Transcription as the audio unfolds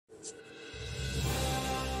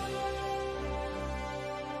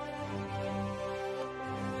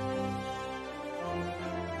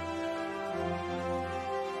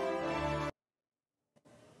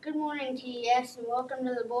morning, TES, and welcome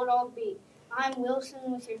to the Bulldog Beat. I'm Wilson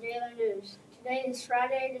with your daily news. Today is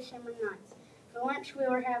Friday, December 9th. For lunch, we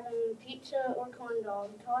were having pizza or corn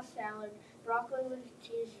dog, tossed salad, broccoli with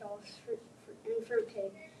cheese sauce, and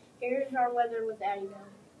fruitcake. Here's our weather with Addie Bell.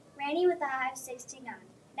 Rainy with a high of 69.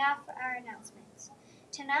 Now for our announcements.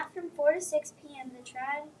 Tonight from 4 to 6 p.m., the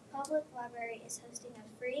Trad Public Library is hosting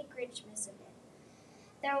a free Grinchmas event.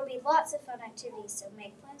 There will be lots of fun activities, so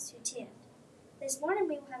make plans to attend. This morning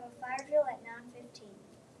we will have a fire drill at 9:15.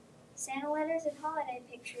 Santa letters and holiday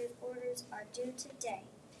picture orders are due today.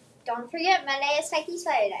 Don't forget, Monday is Psyche's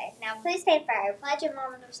Photo Day. Now please stand for our pledge and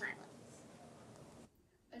moment of silence.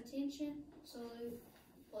 Attention, salute,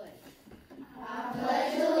 pledge. I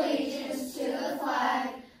pledge allegiance to the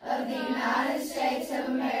flag of the United States of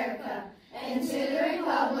America and to the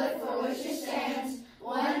republic for which it stands,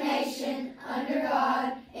 one nation, under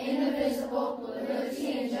God, indivisible, with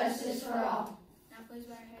liberty and justice for all. Now please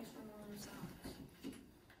bow your heads for a moment of silence.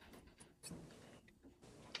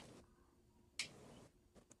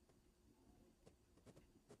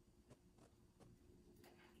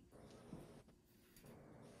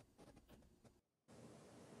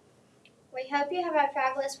 We hope you have a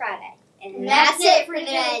fabulous Friday. And that's it for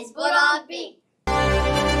today's Bulldog Beat.